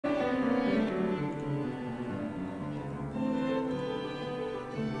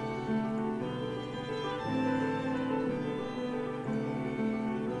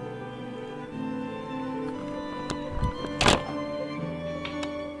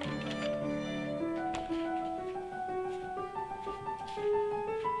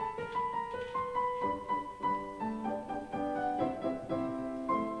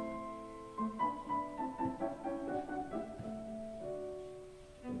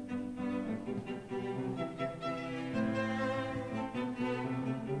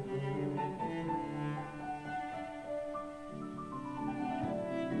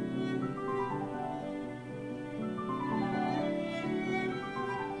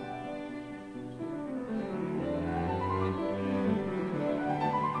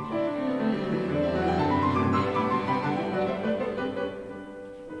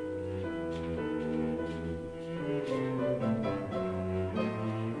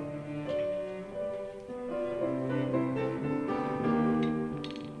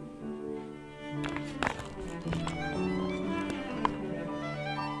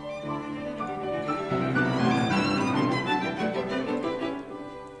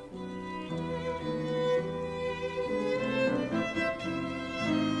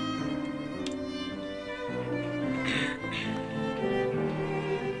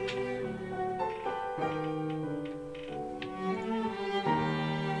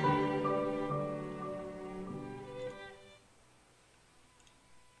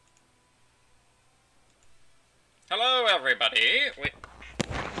everybody. Wait.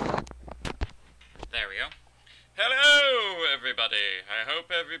 There we go. Hello, everybody. I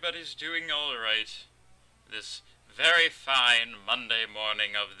hope everybody's doing alright. This very fine Monday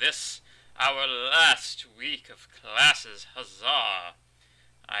morning of this, our last week of classes. Huzzah!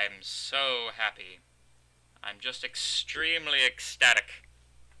 I'm so happy. I'm just extremely ecstatic.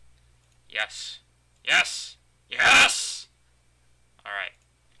 Yes. Yes! Yes! Alright.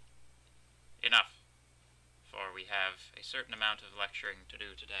 Enough. For we have a certain amount of lecturing to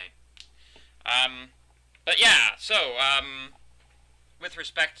do today. But yeah, so, with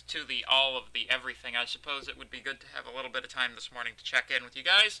respect to all of the everything, I suppose it would be good to have a little bit of time this morning to check in with you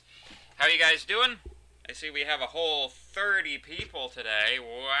guys. How are you guys doing? I see we have a whole 30 people today.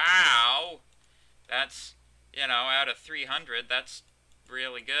 Wow! That's, you know, out of 300, that's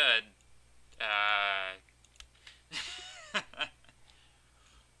really good.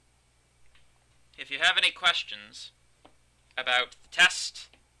 If you have any questions about the test,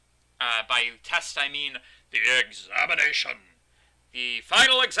 by test I mean the examination. The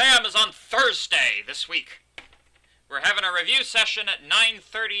final exam is on Thursday this week. We're having a review session at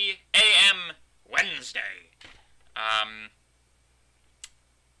 9:30 a.m. Wednesday.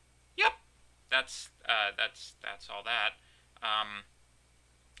 Yep. That's all that.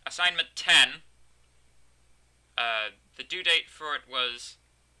 Assignment 10. The due date for it was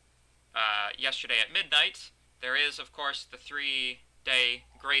yesterday at midnight. There is, of course, the 3-day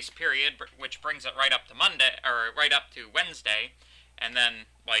grace period, which brings it right up to Monday, or right up to Wednesday, and then,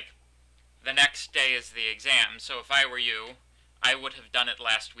 like, the next day is the exam. So if I were you, I would have done it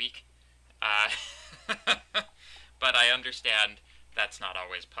last week. But I understand that's not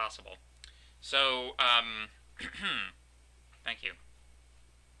always possible. So, thank you.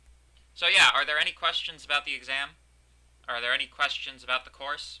 So yeah, are there any questions about the exam? Are there any questions about the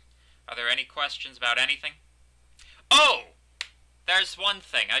course? Are there any questions about anything? Oh! There's one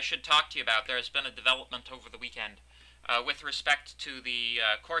thing I should talk to you about. There's been a development over the weekend with respect to the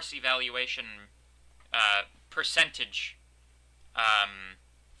course evaluation percentage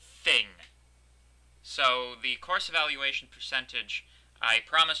thing. So the course evaluation percentage, I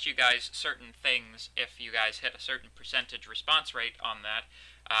promised you guys certain things if you guys hit a certain percentage response rate on that.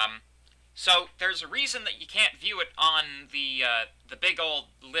 So there's a reason that you can't view it on the big old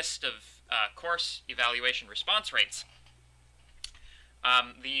list of course evaluation response rates.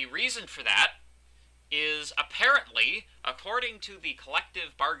 The reason for that is apparently, according to the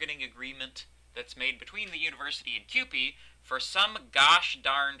collective bargaining agreement that's made between the university and CUPE, for some gosh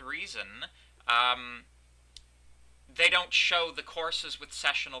darned reason, they don't show the courses with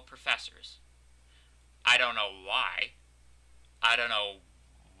sessional professors. I don't know why. I don't know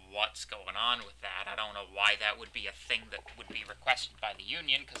what's going on with that. I don't know why that would be a thing that would be requested by the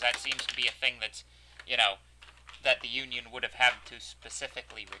union, because that seems to be a thing that's, you know, that the union would have had to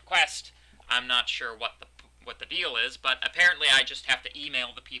specifically request. I'm not sure what the deal is, but apparently I just have to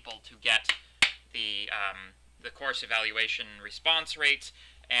email the people to get the course evaluation response rates,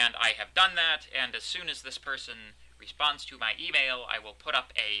 and I have done that, and as soon as this person responds to my email, I will put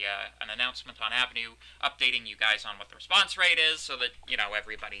up an announcement on Avenue updating you guys on what the response rate is, so that, you know,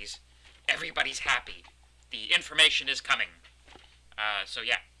 everybody's happy. The information is coming. So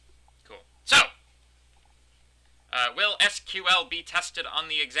yeah, cool. So, will SQL be tested on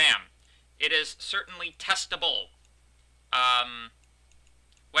the exam? It is certainly testable.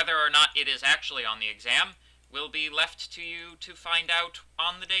 Whether or not it is actually on the exam will be left to you to find out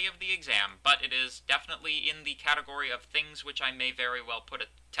on the day of the exam, but it is definitely in the category of things which I may very well put a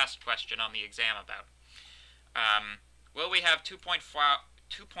test question on the exam about. Will we have 2.5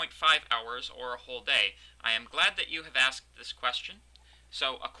 hours or a whole day? I am glad that you have asked this question.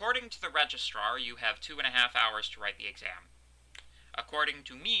 So, according to the registrar, you have 2.5 hours to write the exam. According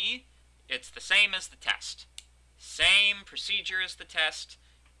to me, it's the same as the test. Same procedure as the test,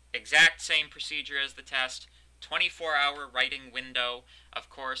 exact same procedure as the test, 24-hour writing window. Of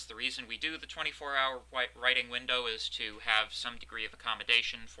course, the reason we do the 24-hour writing window is to have some degree of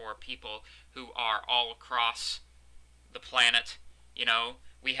accommodation for people who are all across the planet. You know,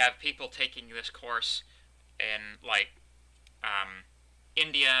 we have people taking this course in, like,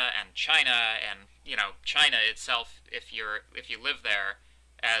 India and China, and, you know, China itself, if you live there,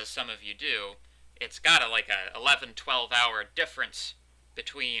 as some of you do, it's got like a 11-12 hour difference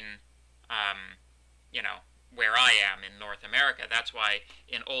between, you know, where I am in North America. That's why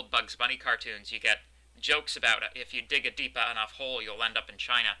in old Bugs Bunny cartoons you get jokes about if you dig a deep enough hole, you'll end up in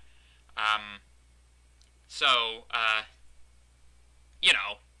China. You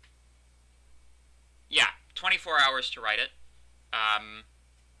know, yeah, 24 hours to write it.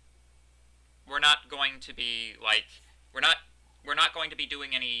 We're not going to be, like, we're not going to be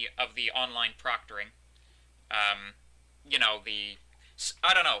doing any of the online proctoring. You know,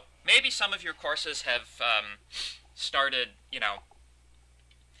 I don't know, maybe some of your courses have started, you know,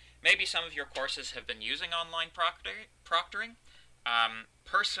 maybe some of your courses have been using online proctoring.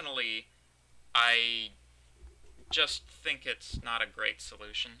 Personally, I just think it's not a great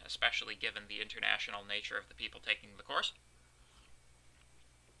solution, especially given the international nature of the people taking the course.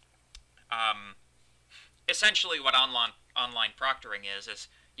 Essentially what online proctoring is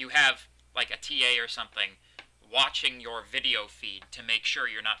you have like a TA or something watching your video feed to make sure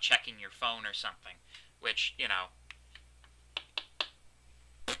you're not checking your phone or something, which, you know,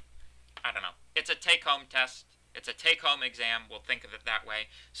 I don't know. It's a take-home test. It's a take-home exam. We'll think of it that way.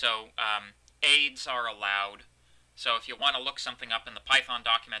 So aids are allowed. So if you want to look something up in the Python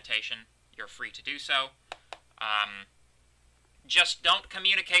documentation, you're free to do so. Just don't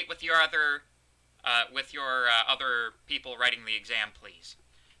communicate with your other people writing the exam, please.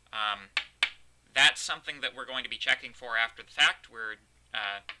 That's something that we're going to be checking for after the fact. We're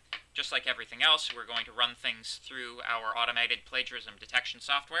just like everything else, we're going to run things through our automated plagiarism detection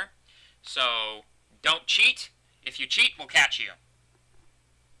software. So don't cheat. If you cheat, we'll catch you.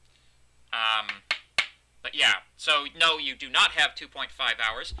 But yeah, so no, you do not have 2.5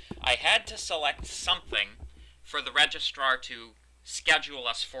 hours. I had to select something for the registrar to schedule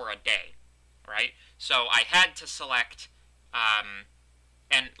us for a day, right? So I had to select,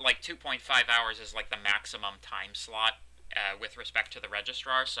 and like 2.5 hours is like the maximum time slot with respect to the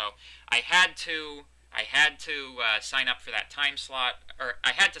registrar. So I had to sign up for that time slot, or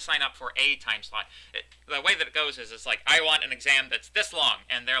I had to sign up for a time slot. The way that it goes is it's like, I want an exam that's this long,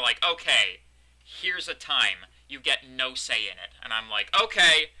 and they're like, okay, here's a time. You get no say in it. And I'm like,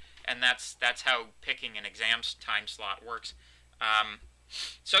 okay, and that's how picking an exam's time slot works.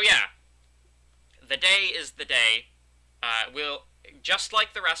 So yeah, the day is the day. We'll, just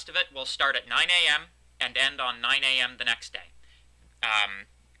like the rest of it, we'll start at 9 a.m. and end on 9 a.m. the next day.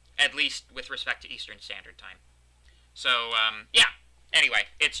 At least with respect to Eastern Standard Time. So, yeah. Anyway,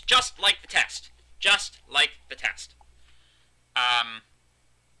 it's just like the test. Just like the test.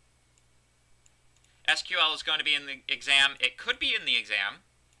 SQL is going to be in the exam. It could be in the exam.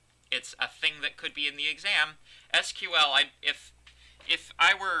 It's a thing that could be in the exam. SQL, if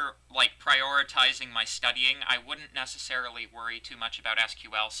I were, like, prioritizing my studying, I wouldn't necessarily worry too much about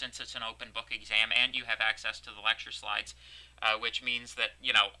SQL since it's an open book exam and you have access to the lecture slides, which means that,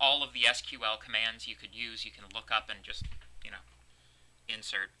 you know, all of the SQL commands you could use, you can look up and just, you know,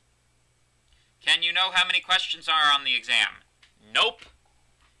 insert. Can you know how many questions are on the exam? Nope.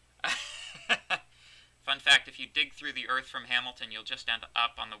 Fun fact, if you dig through the earth from Hamilton, you'll just end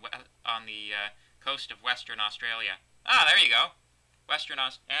up on the coast of Western Australia. Ah, there you go. Western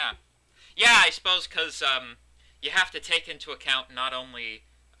Australia. Yeah, I suppose because you have to take into account not only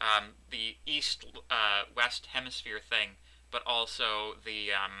the east-west hemisphere thing, but also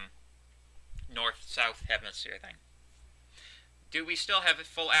the north-south hemisphere thing. Do we still have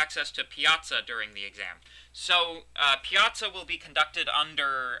full access to Piazza during the exam? So Piazza will be conducted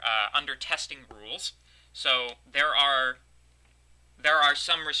under testing rules. So there are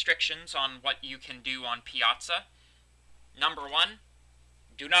some restrictions on what you can do on Piazza. Number one,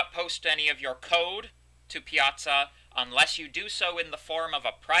 do not post any of your code to Piazza unless you do so in the form of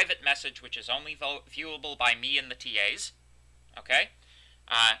a private message which is only viewable by me and the TAs. Okay?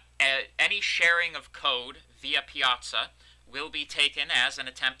 Any sharing of code via Piazza will be taken as an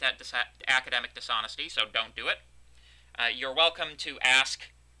attempt at academic dishonesty, so don't do it. You're welcome to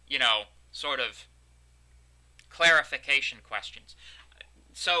ask, you know, sort of clarification questions.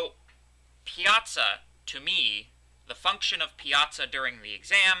 So, Piazza, to me, the function of Piazza during the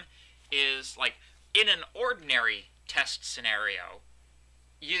exam is, like, in an ordinary test scenario,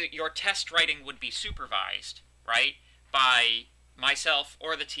 your test writing would be supervised, right, by myself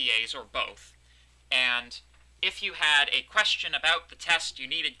or the TAs or both. And if you had a question about the test, you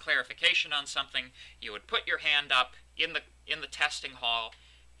needed clarification on something, you would put your hand up in the testing hall,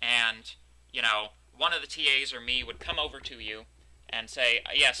 and, you know, one of the TAs or me would come over to you and say,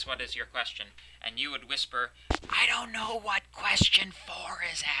 yes, what is your question? And you would whisper, I don't know what question 4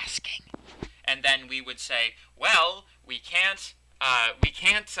 is asking. And then we would say, well, we can't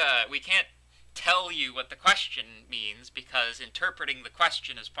tell you what the question means because interpreting the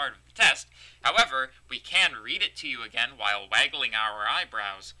question is part of the test. However, we can read it to you again while waggling our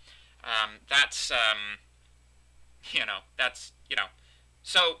eyebrows.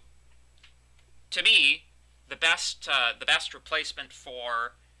 So, to me, the best replacement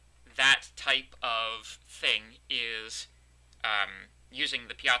for that type of thing is using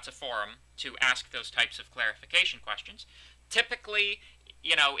the Piazza Forum to ask those types of clarification questions. Typically,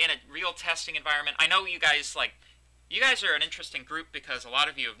 you know, in a real testing environment, I know you guys are an interesting group because a lot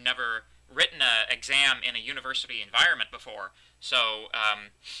of you have never written an exam in a university environment before. So,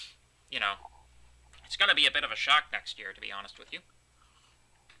 you know, it's going to be a bit of a shock next year, to be honest with you.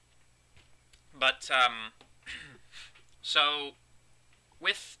 But, so,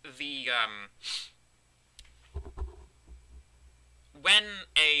 with the, when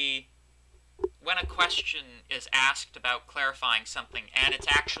a question is asked about clarifying something, and it's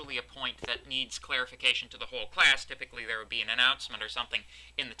actually a point that needs clarification to the whole class, typically there would be an announcement or something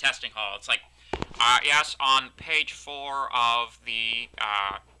in the testing hall. It's like, yes, on page 4 of the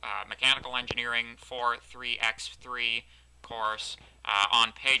Mechanical Engineering 4-3x3 course,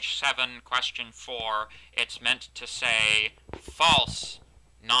 on page 7, question 4, it's meant to say false,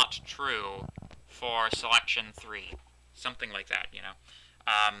 not true, for selection 3. Something like that, you know.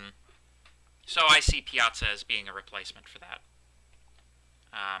 So I see Piazza as being a replacement for that.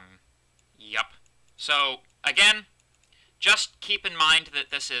 Yep. So, again, just keep in mind that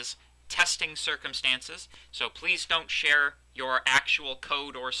this is testing circumstances, so please don't share your actual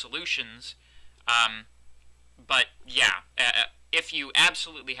code or solutions. But, yeah, if you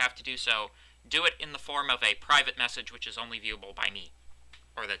absolutely have to do so, do it in the form of a private message which is only viewable by me,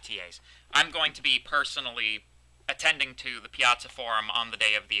 or the TAs. I'm going to be personally attending to the Piazza Forum on the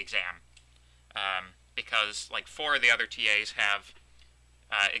day of the exam. Because, like, 4 of the other TAs have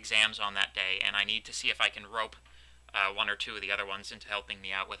exams on that day, and I need to see if I can rope 1 or 2 of the other ones into helping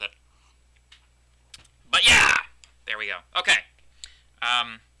me out with it. But yeah! There we go. Okay.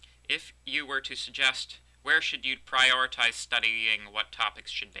 If you were to suggest where should you prioritize studying, what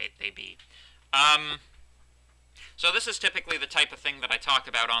topics should they be? So this is typically the type of thing that I talk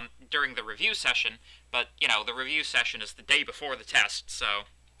about during the review session, but, you know, the review session is the day before the test, so,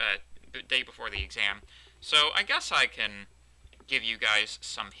 the day before the exam. So I guess I can give you guys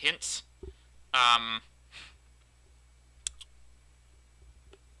some hints.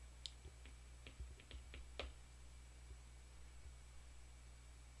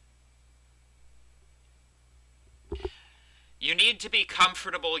 You need to be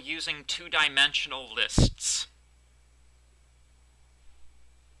comfortable using two-dimensional lists.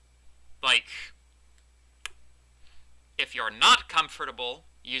 Like, if you're not comfortable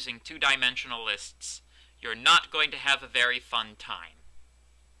using two-dimensional lists, you're not going to have a very fun time.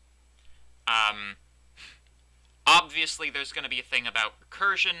 Obviously, there's going to be a thing about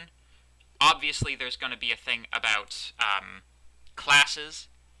recursion. Obviously, there's going to be a thing about classes.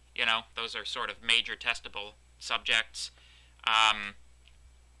 You know, those are sort of major testable subjects.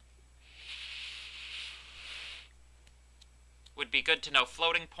 Would be good to know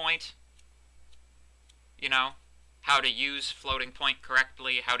floating point. You know, how to use floating point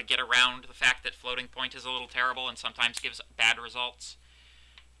correctly, how to get around the fact that floating point is a little terrible and sometimes gives bad results.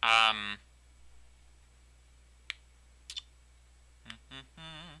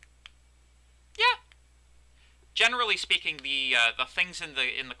 Yeah. Generally speaking, the things in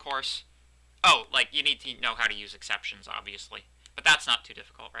the course. Oh, like you need to know how to use exceptions, obviously, but that's not too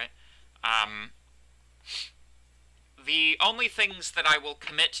difficult, right? The only things that I will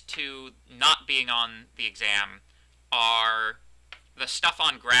commit to not being on the exam are the stuff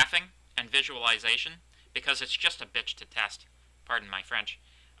on graphing and visualization, because it's just a bitch to test. Pardon my French.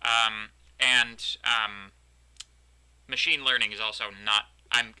 And machine learning is also not.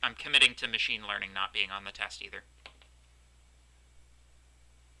 I'm committing to machine learning not being on the test either.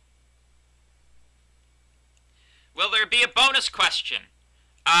 Will there be a bonus question?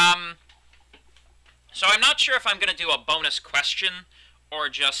 So I'm not sure if I'm going to do a bonus question or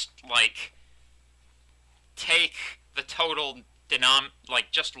just, like, take the total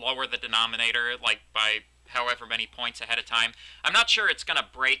just lower the denominator, like, by however many points ahead of time. I'm not sure it's going to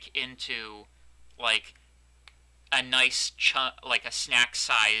break into, like, a nice like a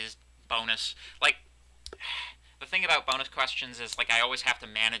snack-sized bonus. Like, the thing about bonus questions is, like, I always have to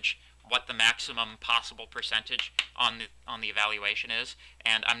manage what the maximum possible percentage on the evaluation is,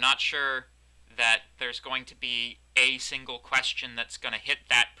 and I'm not sure that there's going to be a single question that's going to hit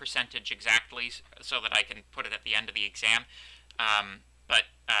that percentage exactly so that I can put it at the end of the exam,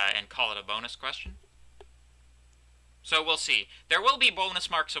 and call it a bonus question. So we'll see. There will be bonus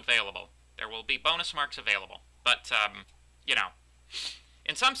marks available. There will be bonus marks available, but, you know,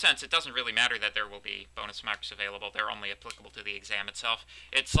 in some sense, it doesn't really matter that there will be bonus marks available. They're only applicable to the exam itself.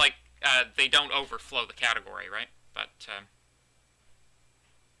 It's like they don't overflow the category, right? But,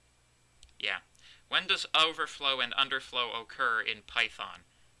 yeah. When does overflow and underflow occur in Python?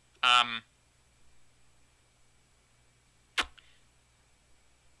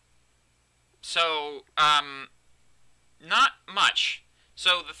 So, not much.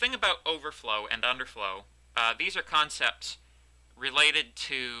 So the thing about overflow and underflow, these are concepts related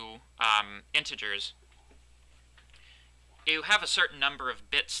to integers. You have a certain number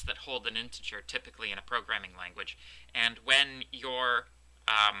of bits that hold an integer, typically in a programming language, and when your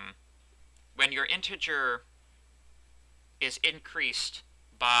integer is increased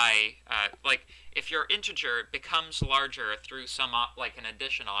by, like, if your integer becomes larger through some, like an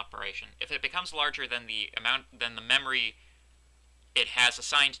addition operation, if it becomes larger than the memory it has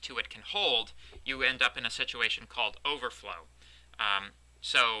assigned to it can hold, you end up in a situation called overflow.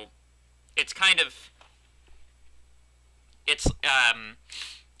 So it's kind of,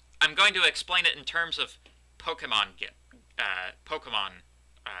 I'm going to explain it in terms of Pokemon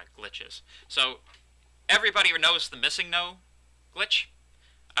glitches. So everybody knows the missing no glitch.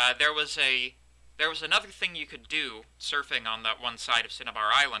 There was another thing you could do surfing on that one side of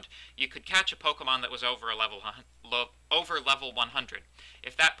Cinnabar Island. You could catch a Pokemon that was over level 100.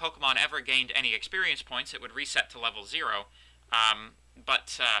 If that Pokemon ever gained any experience points, it would reset to level 0,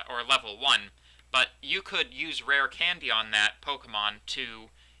 or level 1. But you could use rare candy on that Pokemon to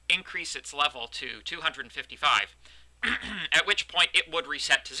increase its level to 255, at which point it would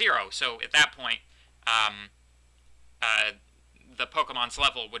reset to 0. So at that point, the Pokemon's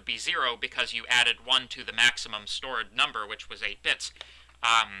level would be 0 because you added 1 to the maximum stored number, which was 8 bits.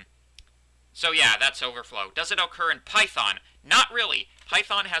 So yeah, that's overflow. Does it occur in Python? Not really.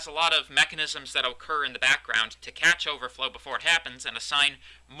 Python has a lot of mechanisms that occur in the background to catch overflow before it happens and assign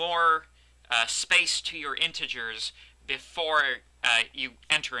more space to your integers before you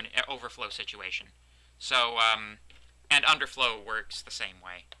enter an overflow situation. So, and underflow works the same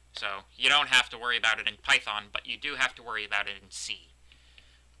way. So you don't have to worry about it in Python, but you do have to worry about it in C.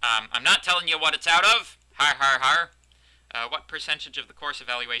 I'm not telling you what it's out of. Har, har, har. What percentage of the course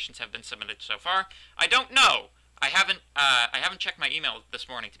evaluations have been submitted so far? I don't know. I haven't checked my email this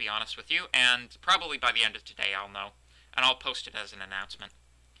morning, to be honest with you, and probably by the end of today I'll know, and I'll post it as an announcement.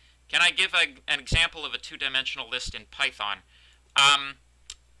 Can I give an example of a two-dimensional list in Python?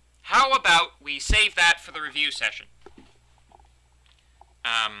 How about we save that for the review session?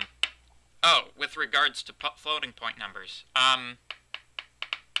 Oh, with regards to floating point numbers. I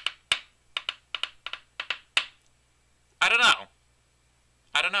don't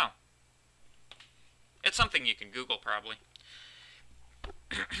know. It's something you can Google, probably.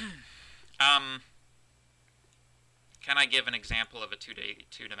 Can I give an example of a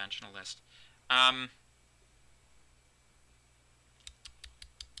two-dimensional list?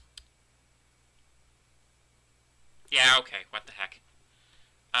 Yeah, okay, what the heck.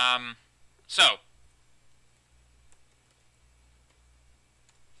 So,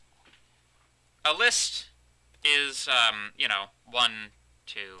 a list is, you know, 1,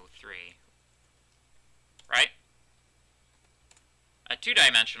 2, 3, right? A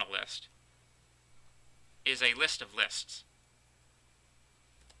two-dimensional list is a list of lists.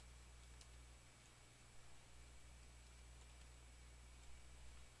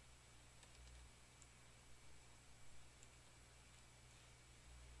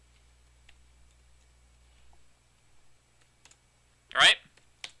 Alright?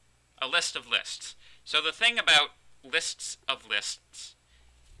 A list of lists. So the thing about lists of lists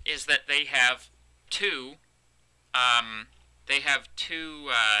is that they have two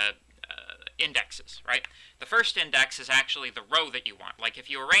indexes, right? The first index is actually the row that you want. Like if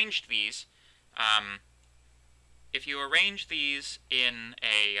you arranged these, in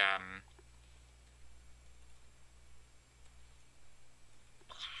a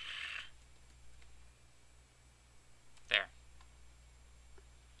there.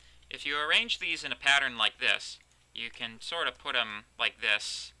 If you arrange these in a pattern like this, you can sort of put them like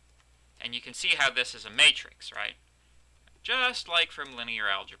this, and you can see how this is a matrix, right? Just like from linear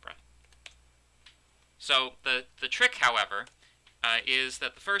algebra. So the trick, however, is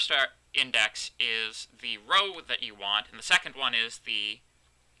that the first index is the row that you want, and the second one is the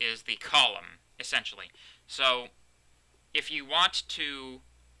column, essentially. So if you want to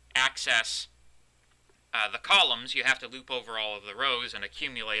access the columns, you have to loop over all of the rows and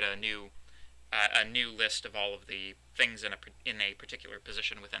accumulate a new list of all of the things in a particular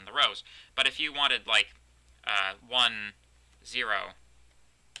position within the rows. But if you wanted like 1, 0,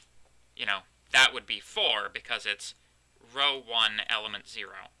 you know, that would be 4 because it's row 1 element 0,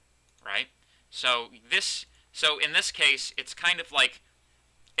 right? So in this case, it's kind of like,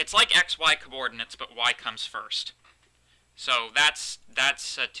 it's like XY coordinates, but Y comes first. So that's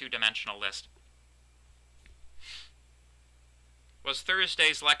a two-dimensional list. Was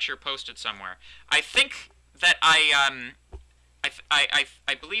Thursday's lecture posted somewhere? I think that I I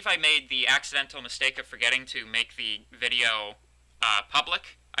believe I made the accidental mistake of forgetting to make the video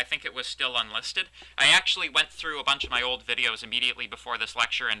public. I think it was still unlisted. I actually went through a bunch of my old videos immediately before this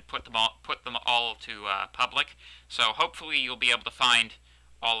lecture and put them all to public. So hopefully you'll be able to find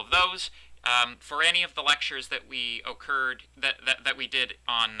all of those. For any of the lectures that we did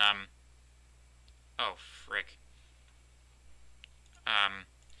on oh frick.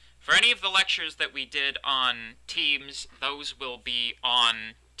 For any of the lectures that we did on Teams, those will be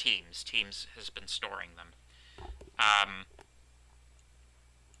on Teams. Teams has been storing them.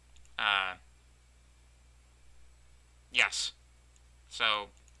 Yes. So,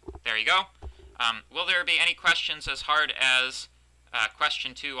 there you go. Will there be any questions as hard as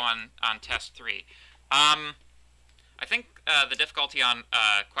question 2 on test 3? I think the difficulty on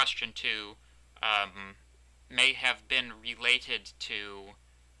question 2 may have been related to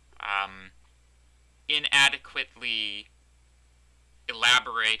inadequately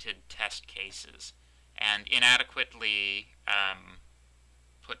elaborated test cases and inadequately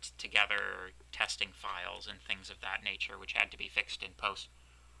put together testing files and things of that nature, which had to be fixed in post.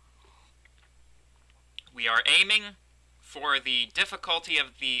 We are aiming for the difficulty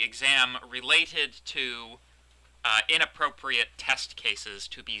of the exam related to inappropriate test cases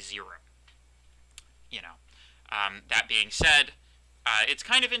to be 0. You know, that being said, it's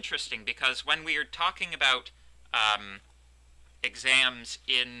kind of interesting because when we are talking about exams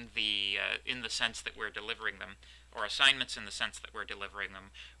in the sense that we're delivering them, or assignments in the sense that we're delivering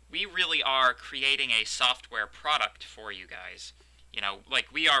them, we really are creating a software product for you guys. You know,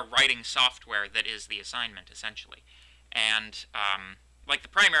 like we are writing software that is the assignment, essentially. And, like the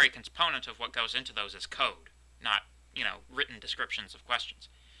primary component of what goes into those is code, not, you know, written descriptions of questions.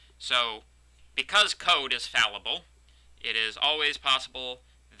 So, because code is fallible, it is always possible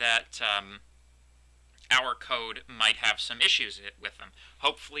that our code might have some issues with them.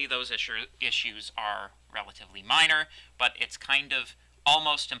 Hopefully those issues are relatively minor, but it's kind of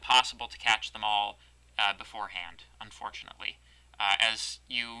almost impossible to catch them all beforehand, unfortunately. As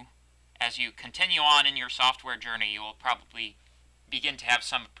you continue on in your software journey, you will probably begin to have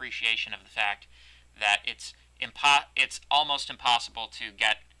some appreciation of the fact that it's almost impossible to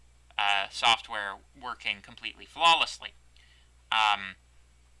get software working completely flawlessly.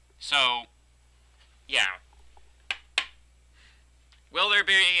 So, yeah. Will there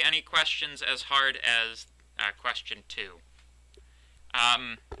be any questions as hard as question 2?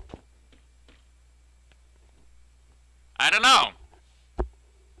 I don't know.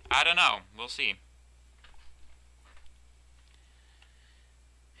 We'll see.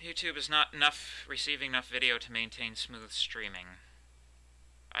 YouTube is not receiving enough video to maintain smooth streaming.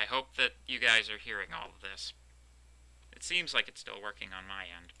 I hope that you guys are hearing all of this. It seems like it's still working on my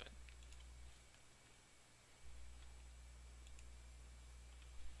end, but...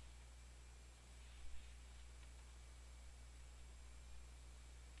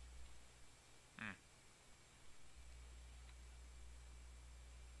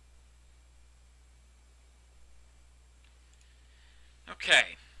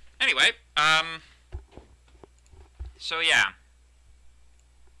 Okay. Anyway, so yeah.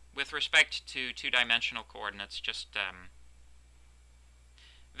 With respect to two-dimensional coordinates, just,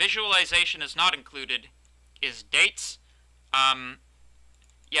 visualization is not included, is dates.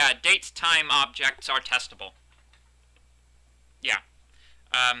 Yeah, dates, time objects are testable. Yeah.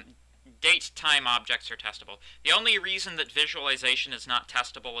 Date, time objects are testable. The only reason that visualization is not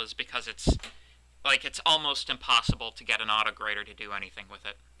testable is because it's almost impossible to get an autograder to do anything with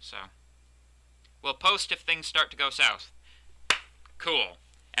it, so. We'll post if things start to go south. Cool.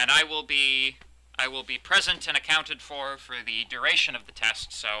 And I will be present and accounted for the duration of the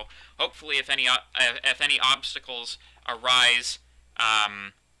test, so hopefully if any obstacles arise,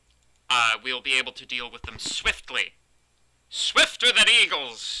 we'll be able to deal with them swiftly. Swifter than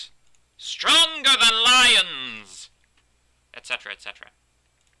eagles! Stronger than lions! Etc., etc.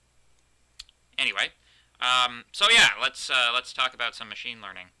 Anyway, so yeah, let's talk about some machine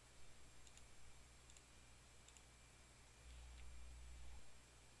learning.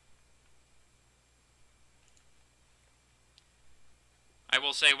 I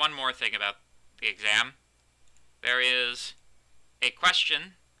will say one more thing about the exam. There is a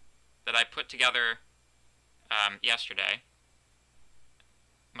question that I put together yesterday.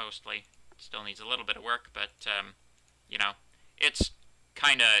 Mostly. Still needs a little bit of work, but, you know, it's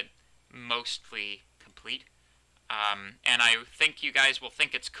kind of mostly complete. And I think you guys will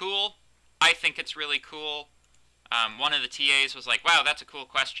think it's cool. I think it's really cool. One of the TAs was like, wow, that's a cool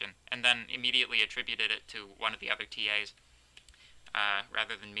question, and then immediately attributed it to one of the other TAs,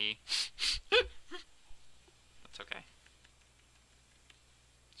 rather than me. That's okay.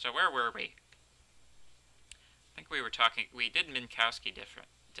 So where were we? I think we were talking, we did Minkowski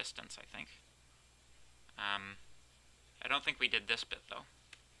distance, I think. I don't think we did this bit, though.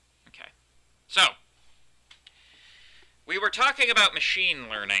 Okay. So, we were talking about machine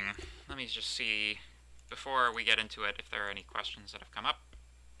learning. Let me just see, before we get into it, if there are any questions that have come up.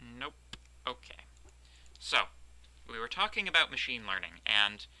 Nope. Okay. So, we were talking about machine learning,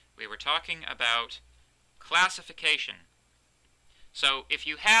 and we were talking about classification. So, if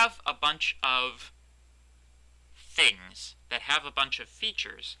you have a bunch of things that have a bunch of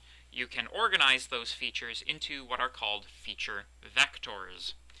features, you can organize those features into what are called feature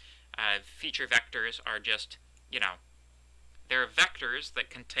vectors. Feature vectors are just, they're vectors that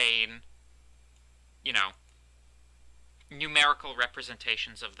contain, numerical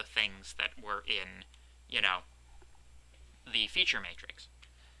representations of the things that were in, the feature matrix.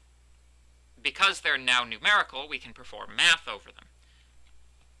 Because they're now numerical, we can perform math over them.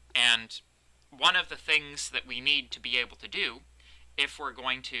 And one of the things that we need to be able to do, if we're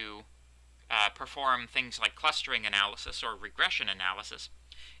going to perform things like clustering analysis or regression analysis,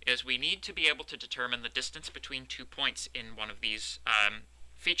 is we need to be able to determine the distance between 2 points in one of these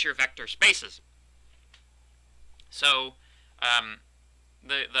feature vector spaces. So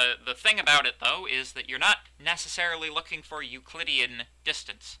the thing about it, though, is that you're not necessarily looking for Euclidean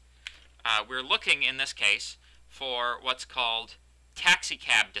distance. We're looking, in this case, for what's called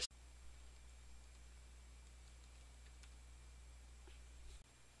taxicab distance.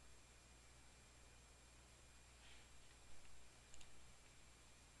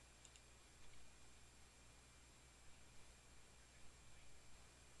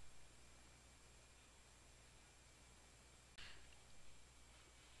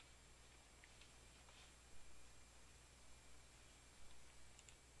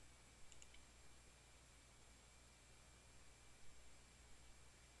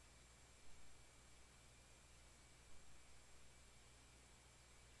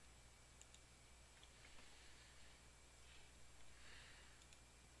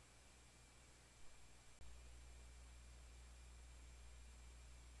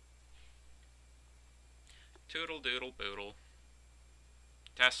 Toodle doodle boodle.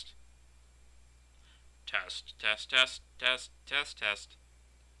 Test. Test, test, test, test, test, test.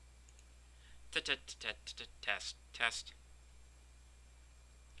 Test, test.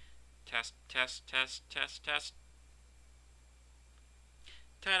 Test, test, test, test, test.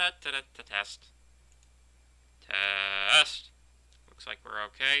 Test. Test. Looks like we're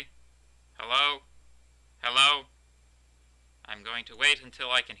okay. Hello? Hello? I'm going to wait until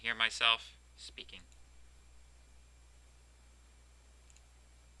I can hear myself speaking.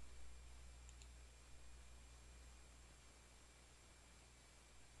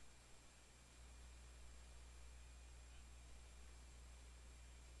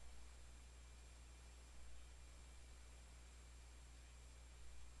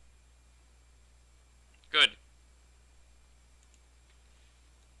 Good.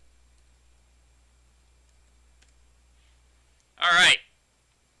 All right.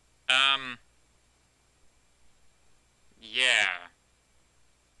 Yeah.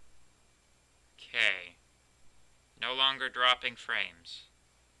 Okay. No longer dropping frames.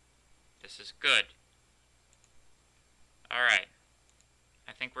 This is good. All right.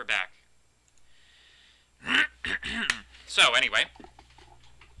 I think we're back. So, anyway.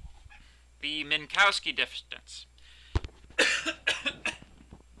 The Minkowski distance.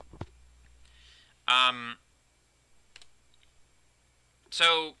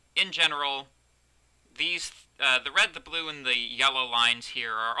 So, in general, these, the red, the blue, and the yellow lines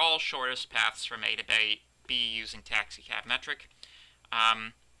here are all shortest paths from A to B using taxicab metric.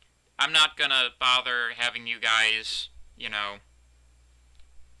 I'm not gonna bother having you guys,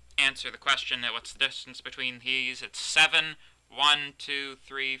 answer the question, what's the distance between these? It's 7, 1, 2,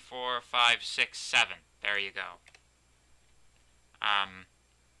 3, 4, 5, 6, 7. There you go.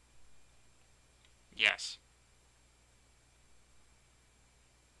 Yes.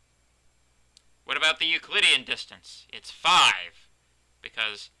 What about the Euclidean distance? It's 5,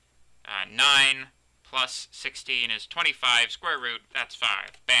 because 9 plus 16 is 25, square root, that's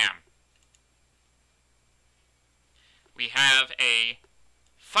 5. Bam. We have a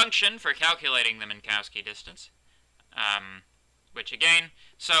function for calculating the Minkowski distance, which again,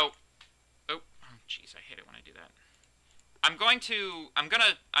 so, oh jeez, I hate it when I do that. I'm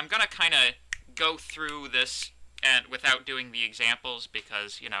gonna kind of go through this and without doing the examples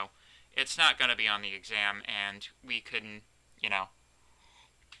because, it's not going to be on the exam, and we can, it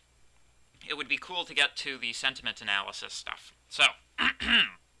would be cool to get to the sentiment analysis stuff. So,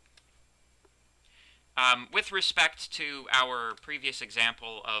 With respect to our previous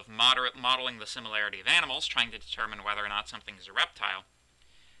example of modeling the similarity of animals, trying to determine whether or not something is a reptile,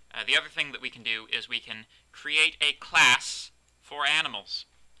 the other thing that we can do is we can create a class for animals.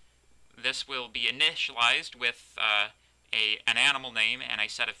 This will be initialized with an animal name and a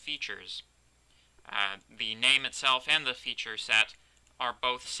set of features. The name itself and the feature set are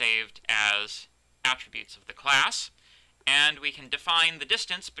both saved as attributes of the class, and we can define the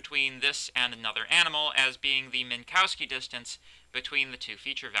distance between this and another animal as being the Minkowski distance between the two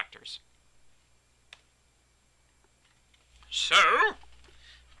feature vectors. So,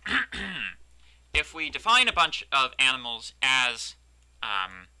 if we define a bunch of animals as,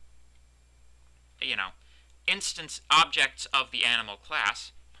 instance objects of the animal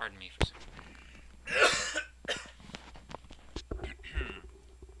class, pardon me for a second.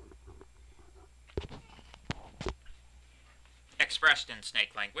 Expressed in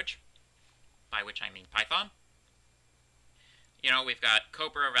snake language, by which I mean Python. We've got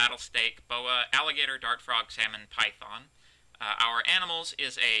cobra, rattlesnake, boa, alligator, dart frog, salmon, python. Our animals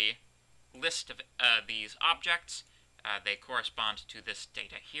is a list of these objects. They correspond to this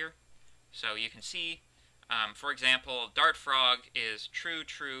data here. So you can see, for example, dart frog is true,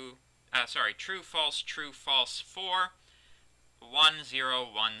 false, 4, 1, 0,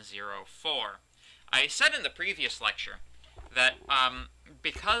 1, 0, 4. I said in the previous lecture that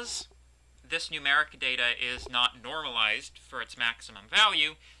because this numeric data is not normalized for its maximum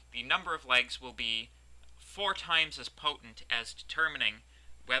value, the number of legs will be 4 times as potent as determining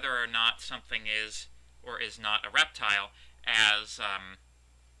whether or not something is or is not a reptile as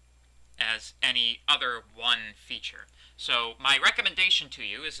any other one feature. So my recommendation to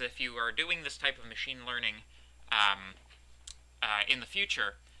you is if you are doing this type of machine learning in the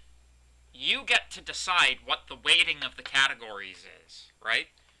future, you get to decide what the weighting of the categories is, right?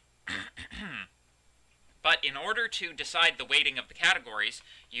 But in order to decide the weighting of the categories,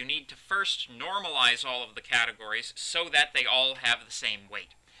 you need to first normalize all of the categories so that they all have the same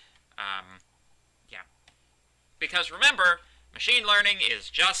weight. Yeah. Because remember, machine learning is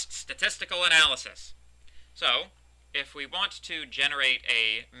just statistical analysis. So, if we want to generate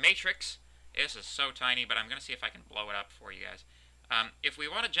a matrix, this is so tiny, but I'm going to see if I can blow it up for you guys. If we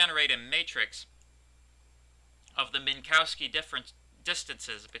want to generate a matrix of the Minkowski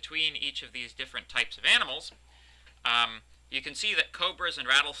distances between each of these different types of animals, you can see that cobras and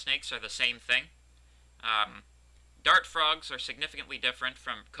rattlesnakes are the same thing. Dart frogs are significantly different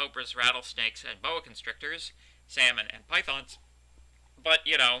from cobras, rattlesnakes, and boa constrictors, salmon, and pythons, but,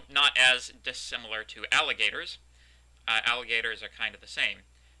 not as dissimilar to alligators. Alligators are kind of the same.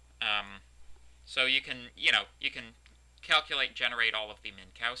 So you can calculate, generate all of the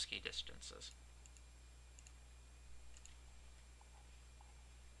Minkowski distances.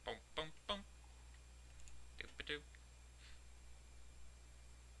 Boom, boom, boom. Doop-a-doop.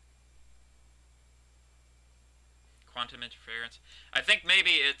 Quantum interference. I think maybe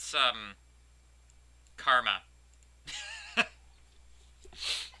it's, karma.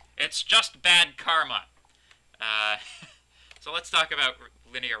 It's just bad karma. So let's talk about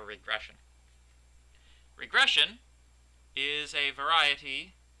linear regression. Regression is a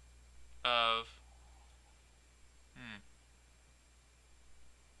variety of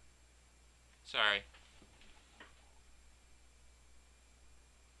sorry.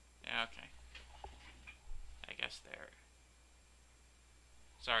 Yeah, okay. I guess there.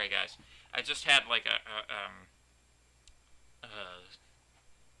 Sorry, guys. I just had like a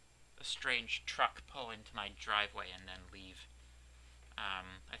strange truck pull into my driveway and then leave.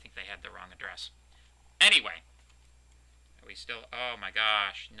 I think they had the wrong address. Anyway. Are we still... Oh my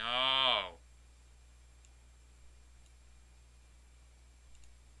gosh, no.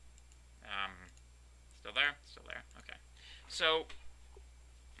 Still there? Still there. Okay. So,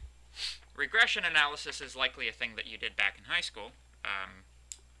 regression analysis is likely a thing that you did back in high school.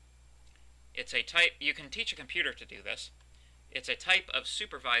 It's a type... You can teach a computer to do this. It's a type of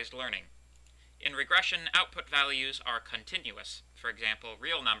supervised learning. In regression, output values are continuous. For example,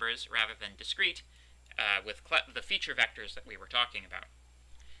 real numbers rather than discrete, with the feature vectors that we were talking about.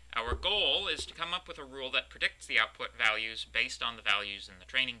 Our goal is to come up with a rule that predicts the output values based on the values in the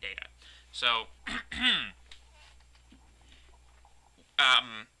training data. So,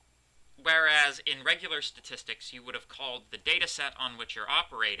 whereas in regular statistics you would have called the data set on which you're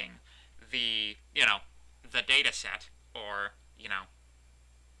operating the data set, or,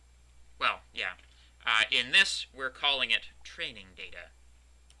 well, yeah. In this, we're calling it training data.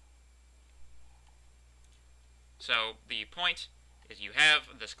 So the point is you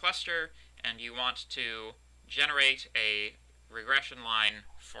have this cluster, and you want to generate a regression line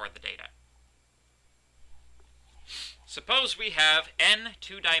for the data. suppose we have n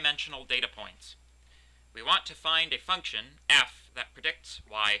two-dimensional data points. We want to find a function, f, that predicts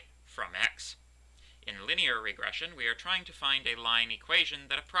y from x. In linear regression, we are trying to find a line equation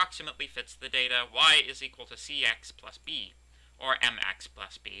that approximately fits the data y is equal to cx plus b, or mx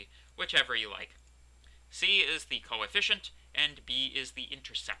plus b, whichever you like. C is the coefficient, and b is the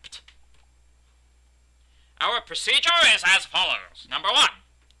intercept. Our procedure is as follows. Number 1,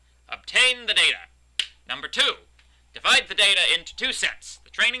 obtain the data. Number 2, divide the data into two sets,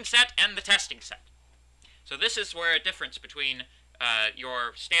 the training set and the testing set. So this is where a difference between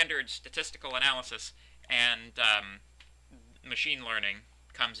your standard statistical analysis and machine learning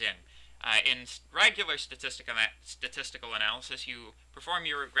comes in. In regular statistical analysis, you perform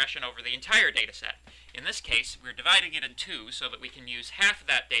your regression over the entire data set. In this case, we're dividing it in two so that we can use half of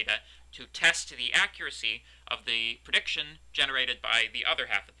that data to test the accuracy of the prediction generated by the other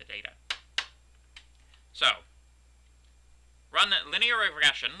half of the data. So, run linear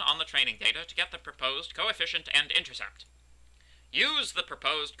regression on the training data to get the proposed coefficient and intercept. Use the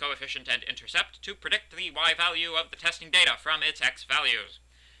proposed coefficient and intercept to predict the y value of the testing data from its x values.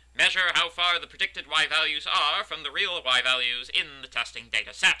 Measure how far the predicted y values are from the real y values in the testing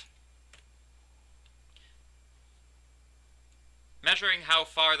data set. Measuring how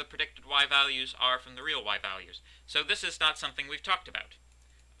far the predicted y values are from the real y values. So this is not something we've talked about.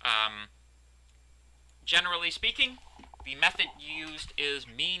 Generally speaking, the method used is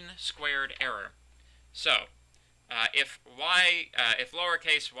mean squared error. So, if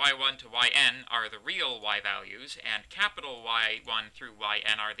lowercase y1 to yn are the real y values, and capital Y1 through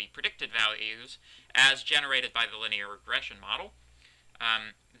yn are the predicted values as generated by the linear regression model,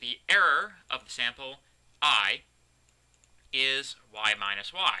 the error of the sample I is y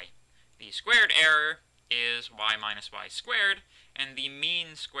minus y. The squared error is y minus y squared, and the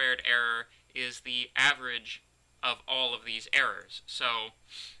mean squared error is the average of all of these errors. So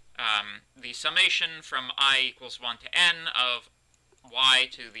the summation from I equals 1 to n of y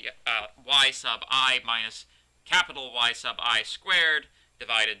to the y sub I minus capital Y sub I squared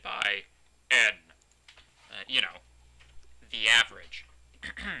divided by n. The average.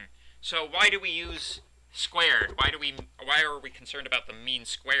 So why do we use squared? Why are we concerned about the mean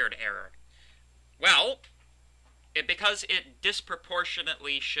squared error? Well, because it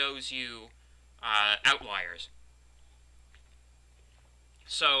disproportionately shows you outliers.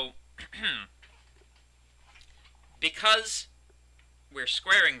 So, because we're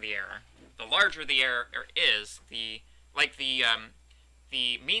squaring the error, the larger the error is, the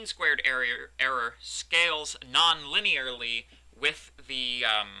mean squared error scales non-linearly with the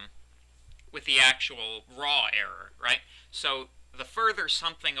actual raw error, right? So the further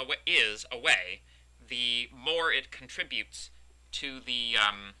something is away, the more it contributes to the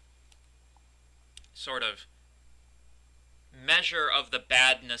sort of measure of the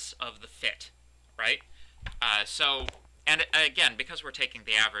badness of the fit, right? And again, because we're taking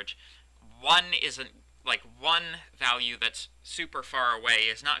the average, one value that's super far away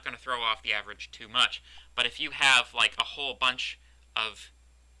is not going to throw off the average too much. But if you have like a whole bunch of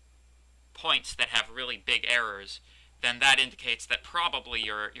points that have really big errors, then that indicates that probably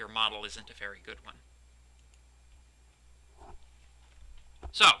your model isn't a very good one.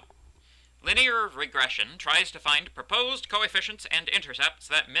 So, linear regression tries to find proposed coefficients and intercepts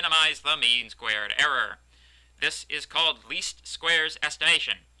that minimize the mean squared error. This is called least squares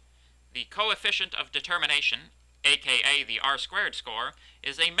estimation. The coefficient of determination, aka the R-squared score,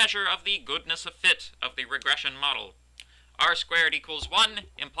 is a measure of the goodness of fit of the regression model. R squared equals 1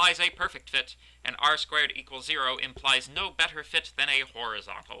 implies a perfect fit, and R squared equals 0 implies no better fit than a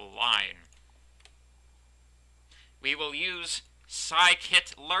horizontal line. We will use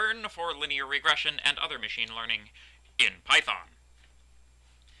scikit-learn for linear regression and other machine learning in Python.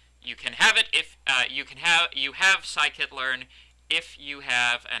 You can have it if you have scikit-learn if you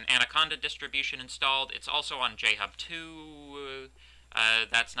have an Anaconda distribution installed. It's also on JHub 2.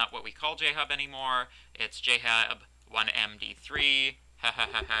 That's not what we call JHub anymore. It's CS1MD3.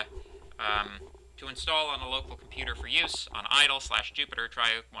 To install on a local computer for use on idle/Jupyter,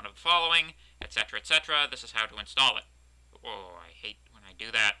 try one of the following, etc., etc. This is how to install it. Oh, I hate when I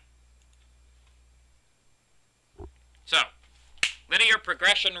do that. So, linear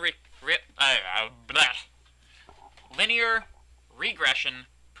regression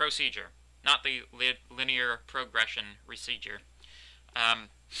procedure, not the linear progression procedure.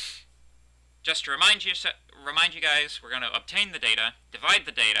 Just to remind you guys, we're going to obtain the data, divide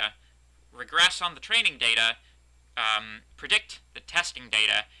the data, regress on the training data, predict the testing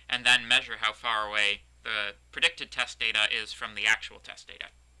data, and then measure how far away the predicted test data is from the actual test data.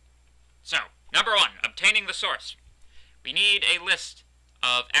 So, number one, obtaining the source. We need a list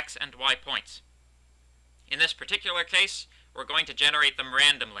of x and y points. In this particular case, we're going to generate them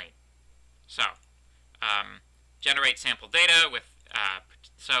randomly. So, generate sample data with,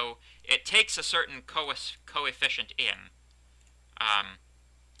 so it takes a certain coefficient in.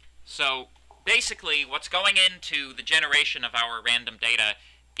 So basically what's going into the generation of our random data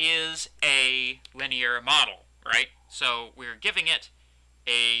is a linear model, right? So we're giving it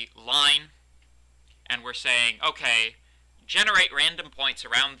a line, and we're saying, okay, generate random points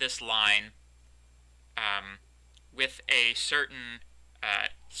around this line with a certain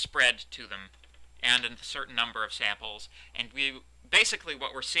spread to them and a certain number of samples. And basically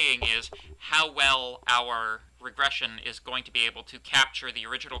what we're seeing is how well our regression is going to be able to capture the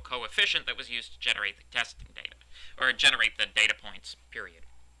original coefficient that was used to generate the testing data, or generate the data points, period.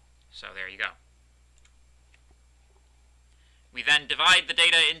 So there you go. We then divide the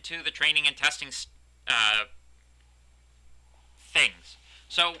data into the training and testing things.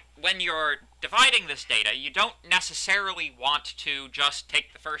 So when you're dividing this data, you don't necessarily want to just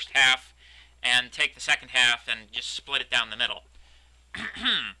take the first half and take the second half and just split it down the middle.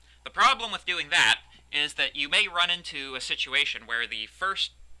 The problem with doing that is that you may run into a situation where the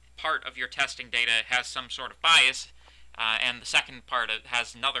first part of your testing data has some sort of bias, and the second part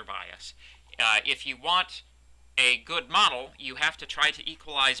has another bias. If you want a good model, you have to try to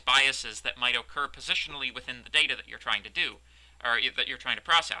equalize biases that might occur positionally within the data that you're trying to do, or that you're trying to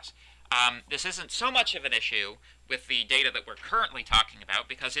process. This isn't so much of an issue with the data that we're currently talking about,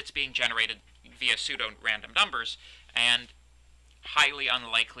 because it's being generated via pseudo-random numbers, and highly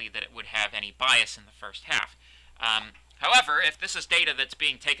unlikely that it would have any bias in the first half. However, if this is data that's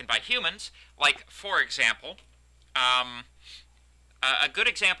being taken by humans, like, for example, a good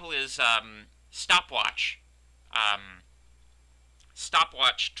example is stopwatch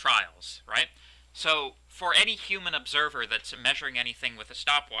trials, right? So for any human observer that's measuring anything with a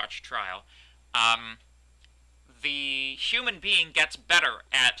stopwatch trial, the human being gets better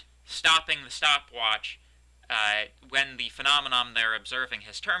at stopping the stopwatch when the phenomenon they're observing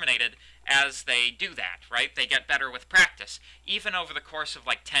has terminated as they do that, right? They get better with practice. Even over the course of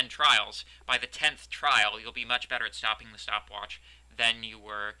like 10 trials, by the 10th trial, you'll be much better at stopping the stopwatch than you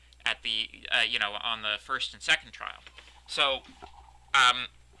were at the, on the first and second trial. So,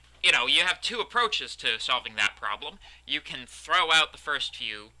 you have two approaches to solving that problem. You can throw out the first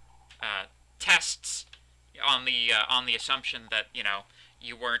few tests on the assumption that,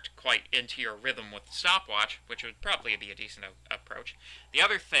 you weren't quite into your rhythm with the stopwatch, which would probably be a decent approach. The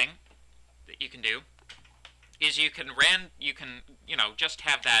other thing that you can do is you can just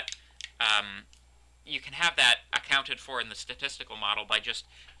have that you can have that accounted for in the statistical model by just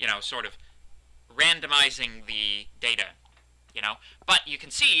sort of randomizing the data. But you can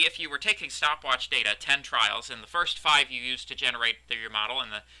see if you were taking stopwatch data, 10 trials, and the first 5 you used to generate your model,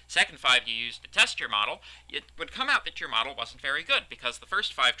 and the second 5 you used to test your model, it would come out that your model wasn't very good, because the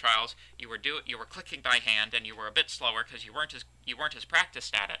first 5 trials you were clicking by hand, and you were a bit slower because you weren't as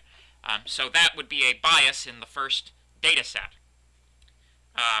practiced at it. So that would be a bias in the first data set.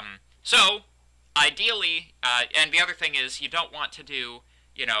 So ideally, and the other thing is you don't want to do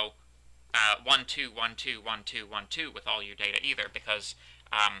 1, 2, 1, 2, 1, 2, 1, 2 with all your data either, because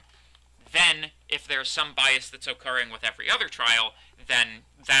then if there's some bias that's occurring with every other trial, then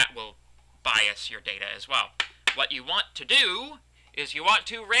that will bias your data as well. What you want to do is you want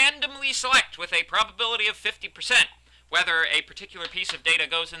to randomly select with a probability of 50% whether a particular piece of data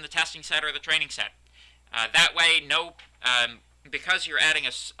goes in the testing set or the training set. That way, because you're adding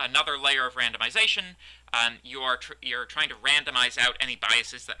another layer of randomization, you're trying to randomize out any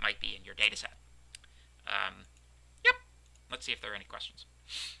biases that might be in your data set. Yep. Let's see if there are any questions.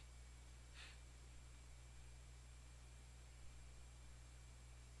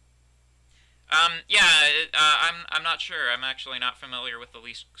 I'm not sure. I'm actually not familiar with the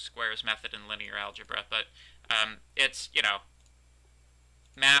least squares method in linear algebra, but it's,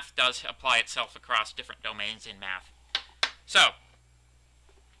 math does apply itself across different domains in math. So,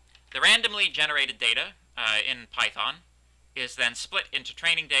 the randomly generated data in Python is then split into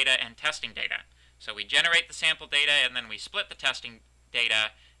training data and testing data. So we generate the sample data, and then we split the testing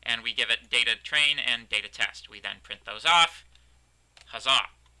data, and we give it data train and data test. We then print those off. Huzzah!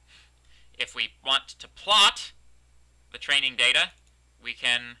 If we want to plot the training data, we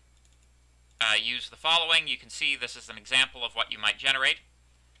can use the following. You can see this is an example of what you might generate.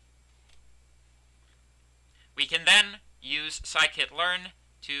 We can then use scikit-learn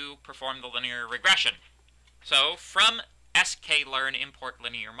to perform the linear regression. So from sklearn import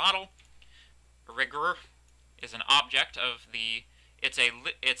linear model, rigor is an object of the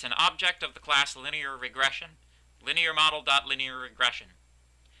it's an object of the class linear regression. Linear model.linear regression.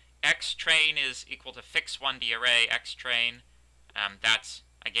 Xtrain is equal to fix 1D array xtrain. That's,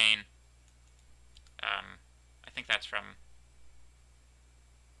 again, I think that's from,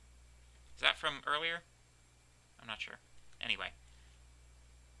 is that from earlier? I'm not sure. Anyway.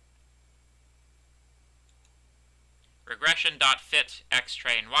 Regression.fit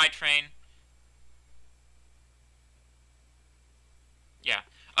xtrain ytrain. Yeah.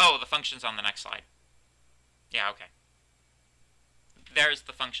 Oh, the function's on the next slide. Yeah, okay. There's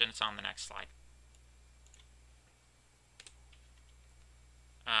the function. It's on the next slide.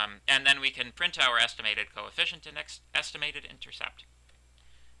 And then we can print our estimated coefficient and estimated intercept.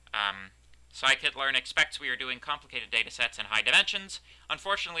 Scikit-learn expects we are doing complicated data sets in high dimensions.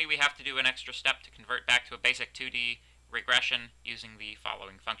 Unfortunately, we have to do an extra step to convert back to a basic 2D regression using the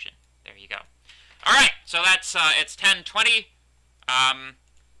following function. There you go. All right, so that's it's 10:20.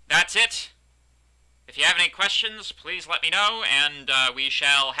 That's it. If you have any questions, please let me know, and we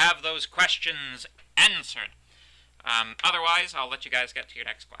shall have those questions answered. Otherwise, I'll let you guys get to your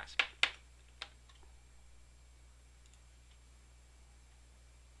next class.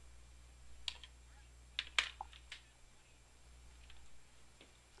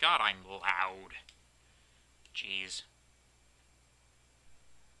 God, I'm loud. Jeez.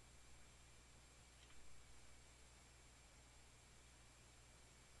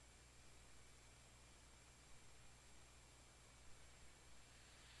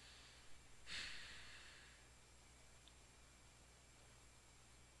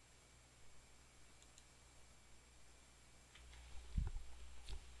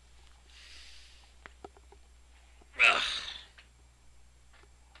 Ugh.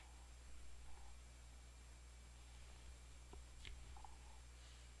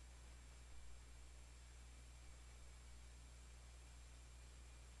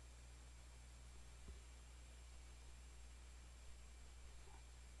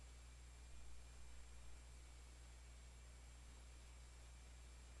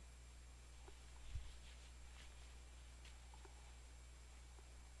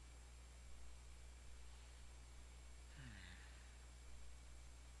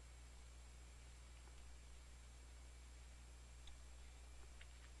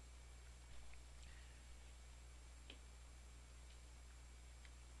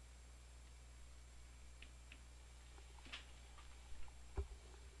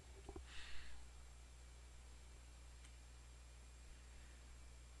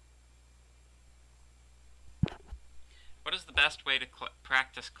 What is the best way to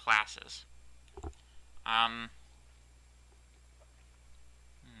practice classes?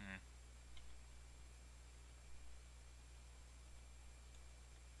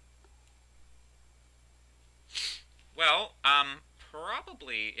 Well,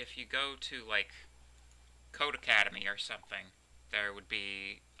 probably if you go to, like, Code Academy or something, there would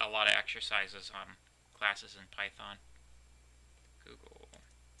be a lot of exercises on classes in Python. Google.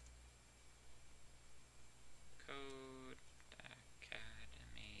 Code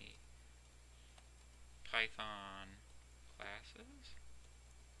Academy Python classes?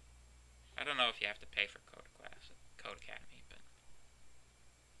 I don't know if you have to pay for Code Academy, but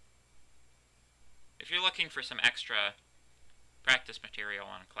if you're looking for some extra practice material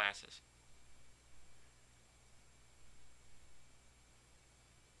on classes.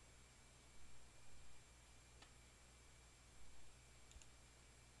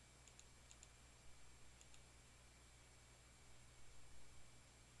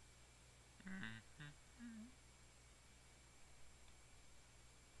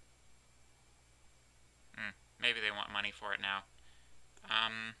 Maybe they want money for it now.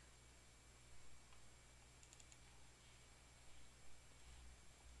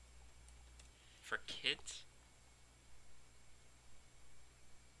 For kids?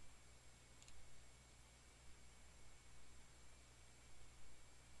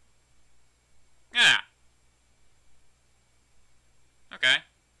 Yeah. Okay.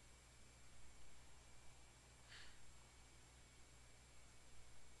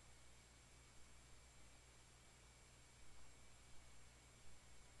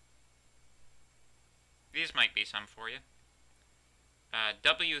 These might be some for you.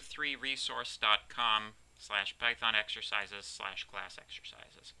 w3resource.com/Python exercises/class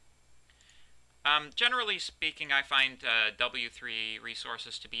exercises. Generally speaking, I find W3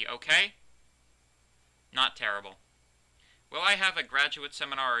 resources to be okay. Not terrible. Will I have a graduate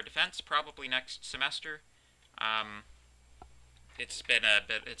seminar or defense? Probably next semester. It's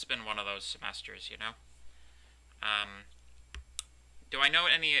been one of those semesters, you know. Do I know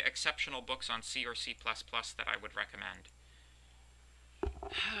any exceptional books on C or C++ that I would recommend?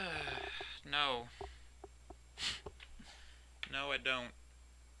 No. No, I don't.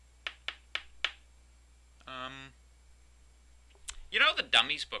 You know, the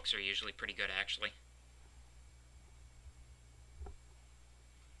dummies books are usually pretty good, actually.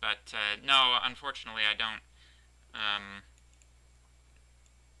 But, no, unfortunately, I don't.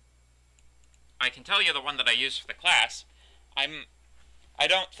 I can tell you the one that I use for the class. I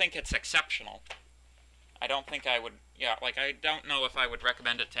don't think it's exceptional. I don't think I would, yeah, like, I don't know if I would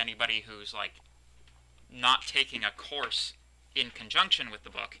recommend it to anybody who's, like, not taking a course in conjunction with the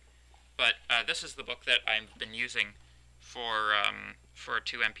book. But this is the book that I've been using for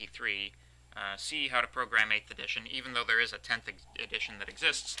 2MP3. See How to Program 8th edition, even though there is a 10th edition that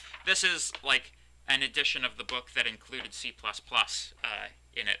exists. This is, like, an edition of the book that included C++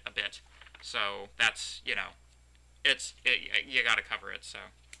 in it a bit. So that's, you know, you gotta cover it, so,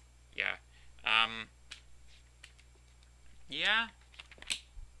 yeah. Yeah.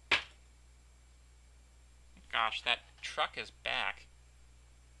 Gosh, that truck is back.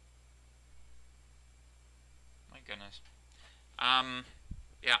 My goodness.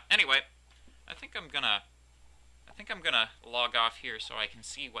 Yeah, anyway, I think I'm gonna log off here so I can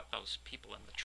see what those people in the